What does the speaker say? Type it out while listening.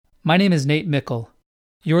My name is Nate Mickle.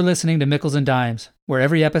 You're listening to Mickles and Dimes, where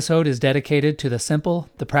every episode is dedicated to the simple,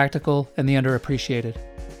 the practical, and the underappreciated.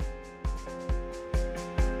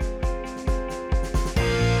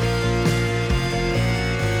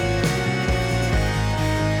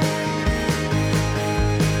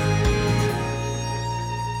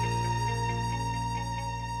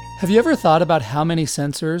 Have you ever thought about how many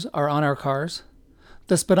sensors are on our cars?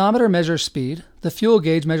 The speedometer measures speed, the fuel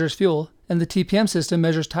gauge measures fuel, and the TPM system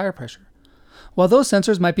measures tire pressure. While those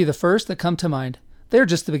sensors might be the first that come to mind, they are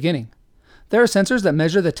just the beginning. There are sensors that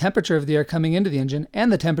measure the temperature of the air coming into the engine and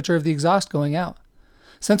the temperature of the exhaust going out.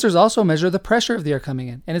 Sensors also measure the pressure of the air coming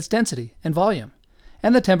in and its density and volume,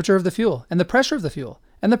 and the temperature of the fuel, and the pressure of the fuel,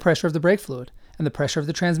 and the pressure of the brake fluid, and the pressure of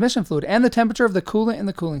the transmission fluid, and the temperature of the coolant in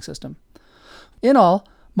the cooling system. In all,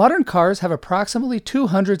 modern cars have approximately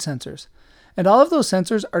 200 sensors, and all of those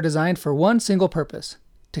sensors are designed for one single purpose: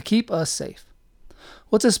 to keep us safe.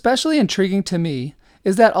 What's especially intriguing to me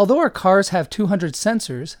is that although our cars have 200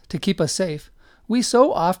 sensors to keep us safe, we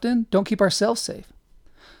so often don't keep ourselves safe.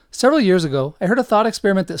 Several years ago, I heard a thought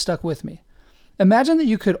experiment that stuck with me. Imagine that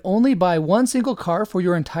you could only buy one single car for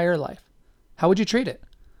your entire life. How would you treat it?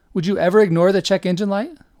 Would you ever ignore the check engine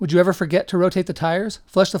light? Would you ever forget to rotate the tires,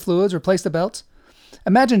 flush the fluids, replace the belts?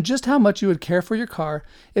 Imagine just how much you would care for your car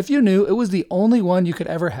if you knew it was the only one you could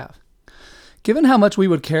ever have. Given how much we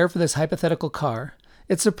would care for this hypothetical car,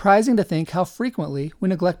 it's surprising to think how frequently we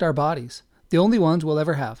neglect our bodies, the only ones we'll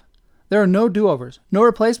ever have. There are no do-overs, no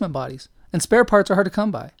replacement bodies, and spare parts are hard to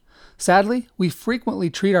come by. Sadly, we frequently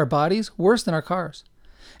treat our bodies worse than our cars.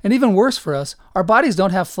 And even worse for us, our bodies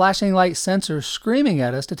don't have flashing light sensors screaming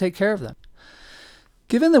at us to take care of them.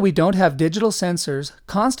 Given that we don't have digital sensors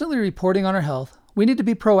constantly reporting on our health, we need to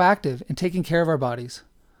be proactive in taking care of our bodies.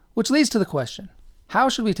 Which leads to the question, how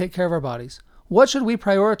should we take care of our bodies? What should we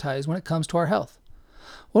prioritize when it comes to our health?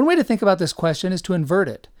 One way to think about this question is to invert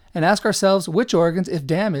it and ask ourselves which organs, if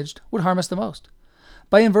damaged, would harm us the most.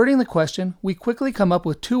 By inverting the question, we quickly come up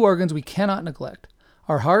with two organs we cannot neglect: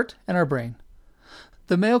 our heart and our brain.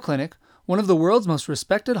 The Mayo Clinic, one of the world's most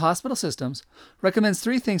respected hospital systems, recommends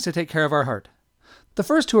 3 things to take care of our heart. The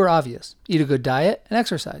first 2 are obvious: eat a good diet and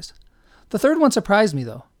exercise. The third one surprised me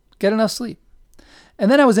though: get enough sleep. And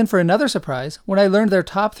then I was in for another surprise when I learned their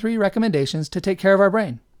top 3 recommendations to take care of our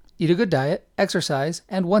brain: eat a good diet, exercise,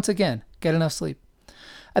 and once again, get enough sleep.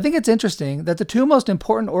 I think it's interesting that the 2 most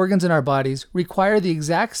important organs in our bodies require the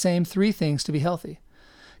exact same 3 things to be healthy.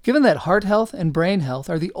 Given that heart health and brain health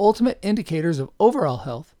are the ultimate indicators of overall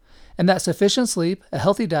health, and that sufficient sleep, a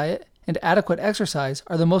healthy diet, and adequate exercise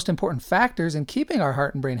are the most important factors in keeping our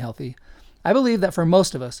heart and brain healthy, I believe that for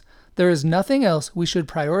most of us, there is nothing else we should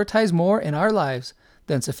prioritize more in our lives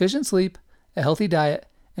than sufficient sleep, a healthy diet,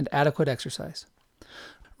 and adequate exercise.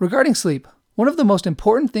 Regarding sleep, one of the most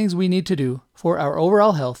important things we need to do for our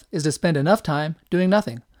overall health is to spend enough time doing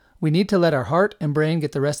nothing. We need to let our heart and brain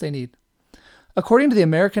get the rest they need. According to the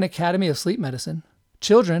American Academy of Sleep Medicine,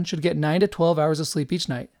 children should get 9 to 12 hours of sleep each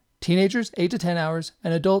night, teenagers 8 to 10 hours,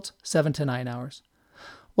 and adults 7 to 9 hours.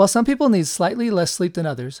 While some people need slightly less sleep than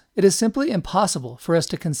others, it is simply impossible for us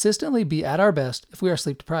to consistently be at our best if we are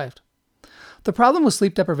sleep deprived. The problem with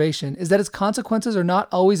sleep deprivation is that its consequences are not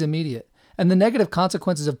always immediate, and the negative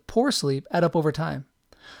consequences of poor sleep add up over time.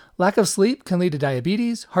 Lack of sleep can lead to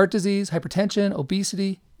diabetes, heart disease, hypertension,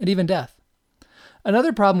 obesity, and even death.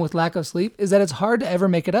 Another problem with lack of sleep is that it's hard to ever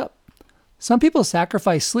make it up. Some people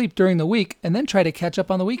sacrifice sleep during the week and then try to catch up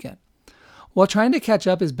on the weekend. While trying to catch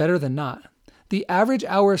up is better than not, the average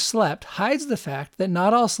hours slept hides the fact that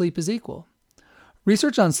not all sleep is equal.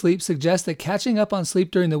 Research on sleep suggests that catching up on sleep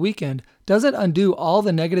during the weekend doesn't undo all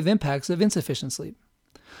the negative impacts of insufficient sleep.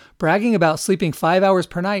 Bragging about sleeping 5 hours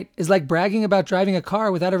per night is like bragging about driving a car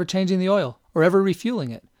without ever changing the oil or ever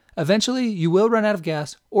refueling it. Eventually, you will run out of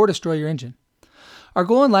gas or destroy your engine. Our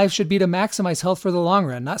goal in life should be to maximize health for the long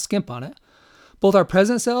run, not skimp on it. Both our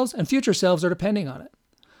present selves and future selves are depending on it.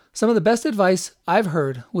 Some of the best advice I've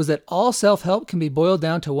heard was that all self-help can be boiled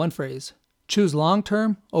down to one phrase: choose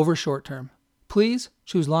long-term over short-term. Please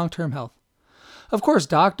choose long-term health. Of course,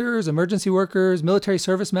 doctors, emergency workers, military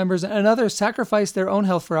service members, and others sacrifice their own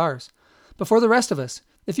health for ours. But for the rest of us,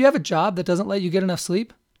 if you have a job that doesn't let you get enough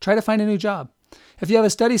sleep, try to find a new job. If you have a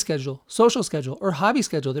study schedule, social schedule, or hobby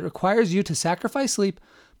schedule that requires you to sacrifice sleep,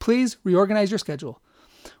 please reorganize your schedule.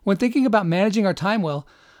 When thinking about managing our time well,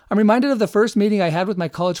 I'm reminded of the first meeting I had with my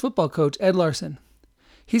college football coach, Ed Larson.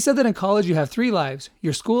 He said that in college you have 3 lives: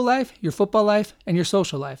 your school life, your football life, and your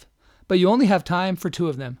social life. But you only have time for 2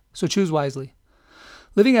 of them, so choose wisely.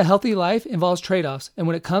 Living a healthy life involves trade-offs, and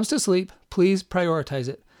when it comes to sleep, please prioritize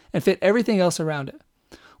it and fit everything else around it.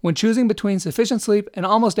 When choosing between sufficient sleep and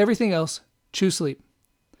almost everything else, choose sleep.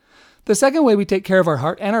 The second way we take care of our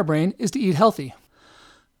heart and our brain is to eat healthy.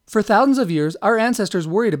 For thousands of years, our ancestors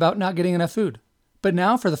worried about not getting enough food. But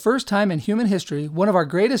now, for the first time in human history, one of our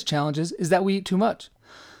greatest challenges is that we eat too much.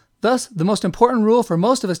 Thus, the most important rule for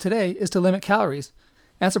most of us today is to limit calories.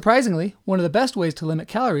 And surprisingly, one of the best ways to limit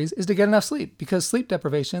calories is to get enough sleep, because sleep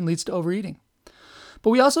deprivation leads to overeating.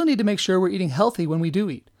 But we also need to make sure we're eating healthy when we do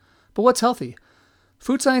eat. But what's healthy?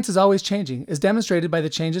 Food science is always changing, as demonstrated by the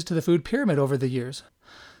changes to the food pyramid over the years.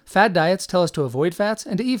 Fad diets tell us to avoid fats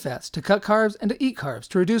and to eat fats, to cut carbs and to eat carbs,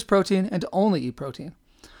 to reduce protein and to only eat protein.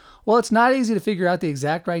 While it's not easy to figure out the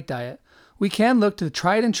exact right diet, we can look to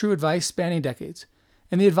tried and true advice spanning decades.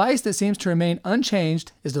 And the advice that seems to remain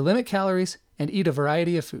unchanged is to limit calories and eat a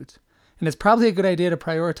variety of foods. And it's probably a good idea to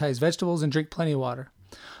prioritize vegetables and drink plenty of water.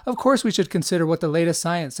 Of course, we should consider what the latest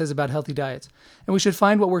science says about healthy diets, and we should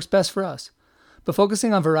find what works best for us. But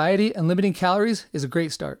focusing on variety and limiting calories is a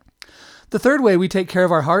great start. The third way we take care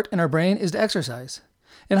of our heart and our brain is to exercise.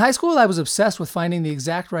 In high school, I was obsessed with finding the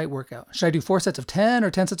exact right workout. Should I do 4 sets of 10 or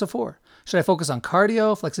 10 sets of 4? Should I focus on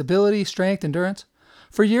cardio, flexibility, strength, endurance?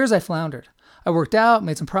 For years, I floundered. I worked out,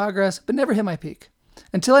 made some progress, but never hit my peak.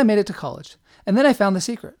 Until I made it to college. And then I found the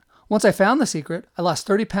secret. Once I found the secret, I lost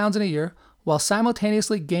 30 pounds in a year while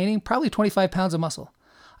simultaneously gaining probably 25 pounds of muscle.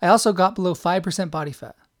 I also got below 5% body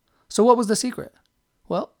fat. So what was the secret?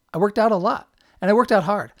 Well, I worked out a lot. And I worked out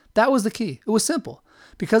hard. That was the key. It was simple.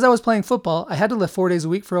 Because I was playing football, I had to lift 4 days a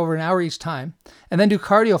week for over an hour each time, and then do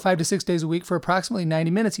cardio 5 to 6 days a week for approximately 90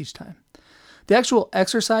 minutes each time. The actual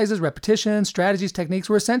exercises, repetitions, strategies, techniques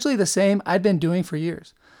were essentially the same I'd been doing for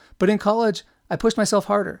years. But in college, I pushed myself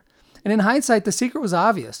harder. And in hindsight, the secret was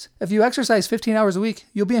obvious. If you exercise 15 hours a week,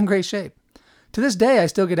 you'll be in great shape. To this day, I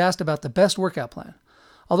still get asked about the best workout plan.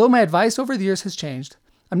 Although my advice over the years has changed,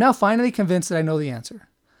 I'm now finally convinced that I know the answer.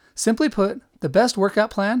 Simply put, the best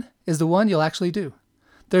workout plan is the one you'll actually do.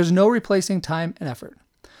 There's no replacing time and effort.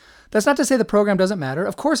 That's not to say the program doesn't matter.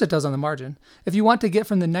 Of course it does on the margin. If you want to get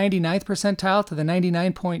from the 99th percentile to the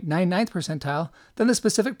 99.99th percentile, then the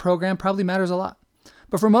specific program probably matters a lot.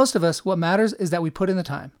 But for most of us, what matters is that we put in the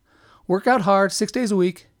time. Work out hard 6 days a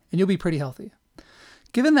week, and you'll be pretty healthy.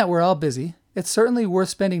 Given that we're all busy, it's certainly worth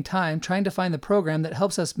spending time trying to find the program that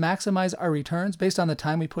helps us maximize our returns based on the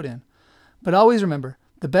time we put in. But always remember,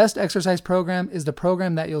 the best exercise program is the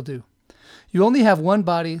program that you'll do. You only have one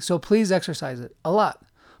body, so please exercise it, a lot.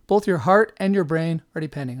 Both your heart and your brain are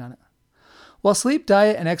depending on it. While sleep,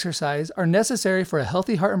 diet, and exercise are necessary for a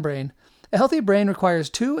healthy heart and brain, a healthy brain requires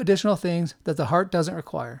 2 additional things that the heart doesn't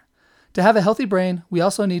require. To have a healthy brain, we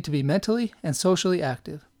also need to be mentally and socially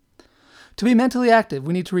active. To be mentally active,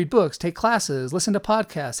 we need to read books, take classes, listen to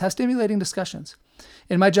podcasts, have stimulating discussions.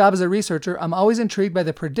 In my job as a researcher, I'm always intrigued by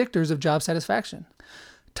the predictors of job satisfaction.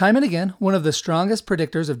 Time and again, one of the strongest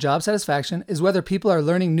predictors of job satisfaction is whether people are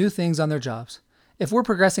learning new things on their jobs. If we're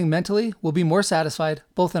progressing mentally, we'll be more satisfied,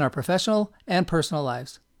 both in our professional and personal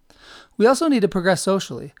lives. We also need to progress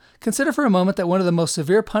socially. Consider for a moment that one of the most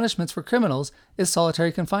severe punishments for criminals is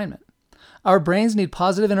solitary confinement. Our brains need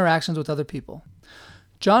positive interactions with other people.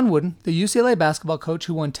 John Wooden, the UCLA basketball coach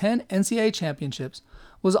who won 10 NCAA championships,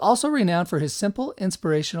 was also renowned for his simple,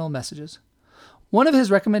 inspirational messages. One of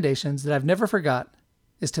his recommendations that I've never forgot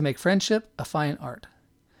is to make friendship a fine art.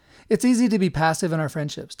 It's easy to be passive in our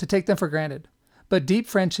friendships, to take them for granted. But deep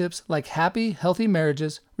friendships, like happy, healthy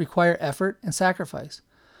marriages, require effort and sacrifice.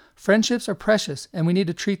 Friendships are precious, and we need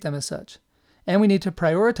to treat them as such. And we need to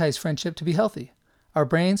prioritize friendship to be healthy. Our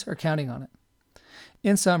brains are counting on it.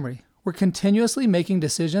 In summary, we're continuously making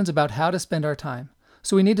decisions about how to spend our time,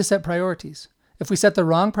 so we need to set priorities. If we set the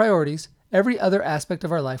wrong priorities, every other aspect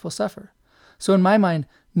of our life will suffer. So in my mind,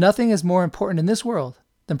 nothing is more important in this world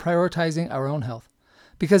than prioritizing our own health,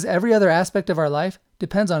 because every other aspect of our life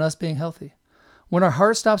depends on us being healthy. When our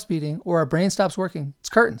heart stops beating or our brain stops working, it's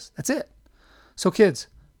curtains. That's it. So kids,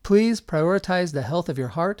 please prioritize the health of your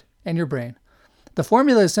heart and your brain. The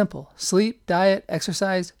formula is simple: sleep, diet,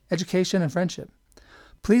 exercise, education, and friendship.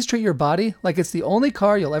 Please treat your body like it's the only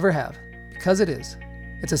car you'll ever have, because it is.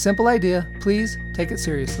 It's a simple idea. Please take it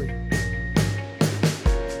seriously.